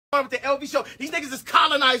with the LV show. These niggas is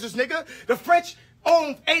colonizers, nigga. The French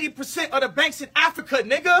own 80% of the banks in Africa,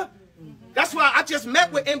 nigga. That's why I just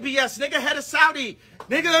met with MBS, nigga, head of Saudi.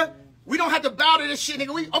 Nigga, we don't have to bow to this shit,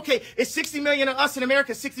 nigga. Okay, it's 60 million of us in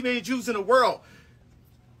America, 60 million Jews in the world.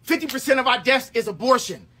 50% of our deaths is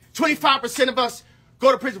abortion. 25% of us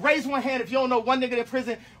go to prison. Raise one hand if you don't know one nigga in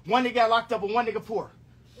prison, one nigga got locked up, and one nigga poor.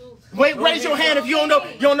 Wait, raise your hand if you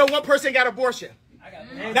don't know one person got abortion.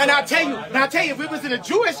 Now I'll tell you, if it was in a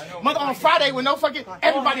Jewish mother on Friday with no fucking,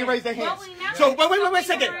 everybody raised their hands. So, but wait a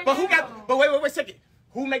second. Wait a second.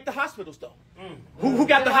 Who make the hospitals though? Who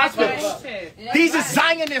got the hospitals? These are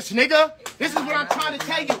Zionists, nigga. This is what I'm trying to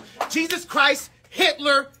tell you. Jesus Christ,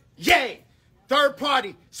 Hitler, yay. Third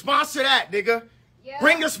party, sponsor that, nigga.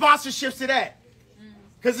 Bring your sponsorships to that.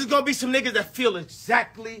 Because there's going to be some niggas that feel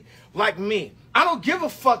exactly like me. I don't give a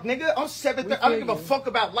fuck, nigga. I'm 7'3". I don't give a fuck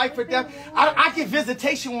about life or death. I get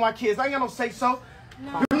visitation with my kids. I ain't got no say so.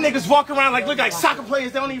 No. Them niggas walk around look like soccer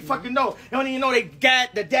players. They don't even fucking know. They don't even know the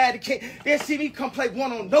dad, the kid. They'll see me come play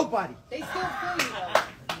one on nobody. They still feel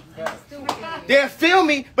you, though. They'll feel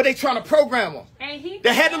me, but they trying to program them.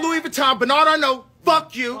 The head of Louis Vuitton, Bernard Arnault,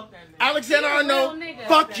 fuck you. Alexander Arnault,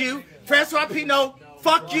 fuck you. Francois Pinault,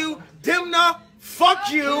 fuck you. Dimna,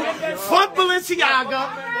 fuck you. Fuck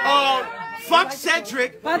Balenciaga. Fuck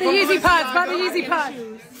Cedric. Buy the Yeezy Pods. Buy the Yeezy Pods.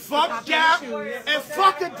 Fuck Gap and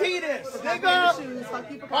fuck Adidas,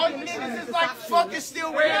 nigga. All you niggas is like fucking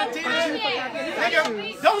still wearing Adidas.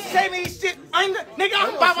 Nigga, don't say me shit. Nigga,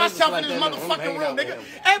 I'm by myself in this motherfucking room, nigga.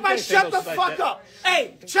 Everybody shut the fuck up.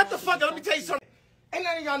 Hey, shut the fuck up. Let me tell you something. Ain't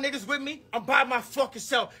none of y'all niggas with me. I'm by my fucking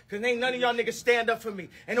self. Because ain't none of y'all niggas stand up for me.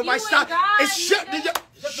 Ain't nobody stop.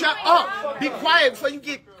 Shut up. Be quiet before you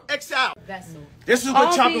get X out. This is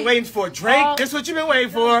what y'all been waiting for. Drake, this is what you been waiting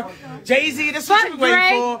for. Jay-Z, this is what you been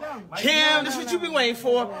waiting for. Kim, this is what you been waiting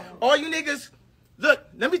for. All you niggas, look,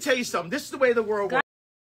 let me tell you something. This is the way the world works.